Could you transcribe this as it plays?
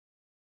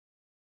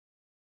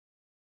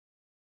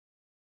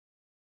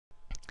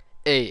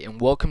Hey, and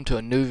welcome to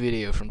a new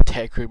video from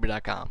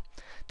TechReaper.com.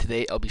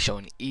 Today I'll be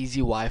showing Easy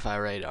Wi-Fi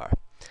Radar.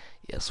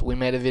 Yes, we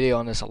made a video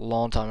on this a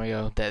long time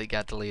ago that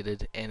got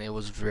deleted, and it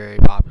was very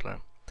popular.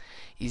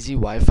 Easy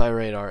Wi-Fi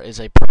Radar is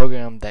a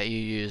program that you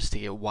use to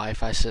get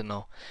Wi-Fi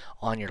signal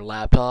on your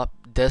laptop,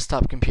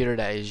 desktop computer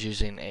that is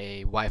using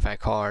a Wi-Fi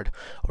card,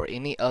 or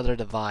any other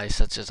device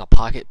such as a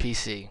pocket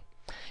PC.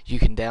 You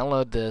can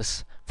download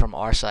this from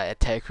our site at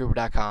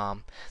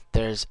TechReaper.com.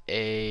 There's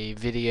a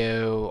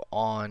video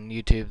on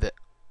YouTube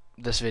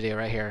this video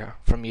right here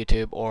from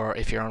YouTube, or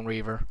if you're on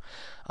Reaver,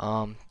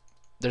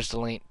 there's the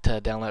link to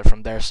download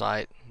from their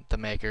site, the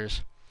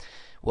makers.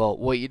 Well,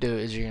 what you do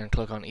is you're going to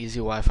click on Easy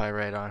Wi-Fi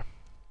Radar.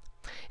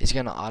 It's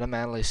going to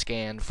automatically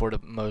scan for the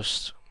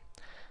most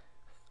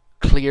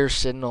clear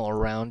signal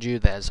around you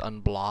that is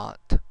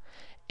unblocked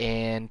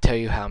and tell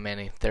you how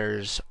many.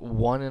 There's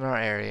one in our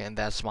area, and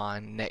that's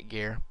mine,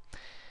 Netgear.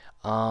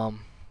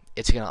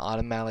 It's going to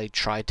automatically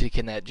try to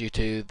connect you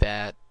to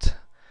that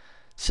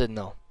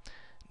signal.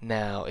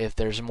 Now, if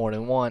there's more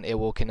than one, it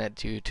will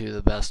connect you to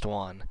the best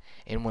one.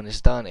 And when it's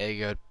done, it'll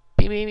go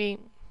beep beep beep,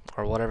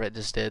 or whatever it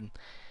just did,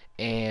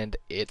 and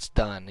it's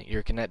done.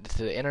 You're connected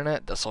to the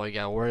internet. That's all you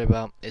gotta worry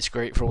about. It's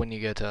great for when you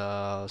go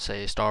to,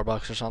 say,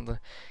 Starbucks or something,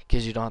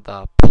 because you don't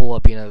have to pull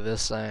up,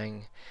 this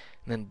thing,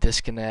 and then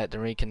disconnect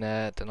and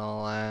reconnect and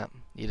all that.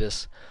 You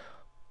just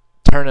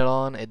turn it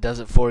on. It does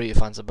it for you. It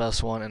finds the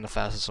best one and the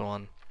fastest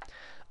one.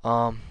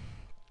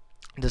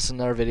 This is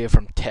another video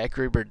from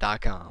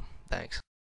TechReaper.com. Thanks.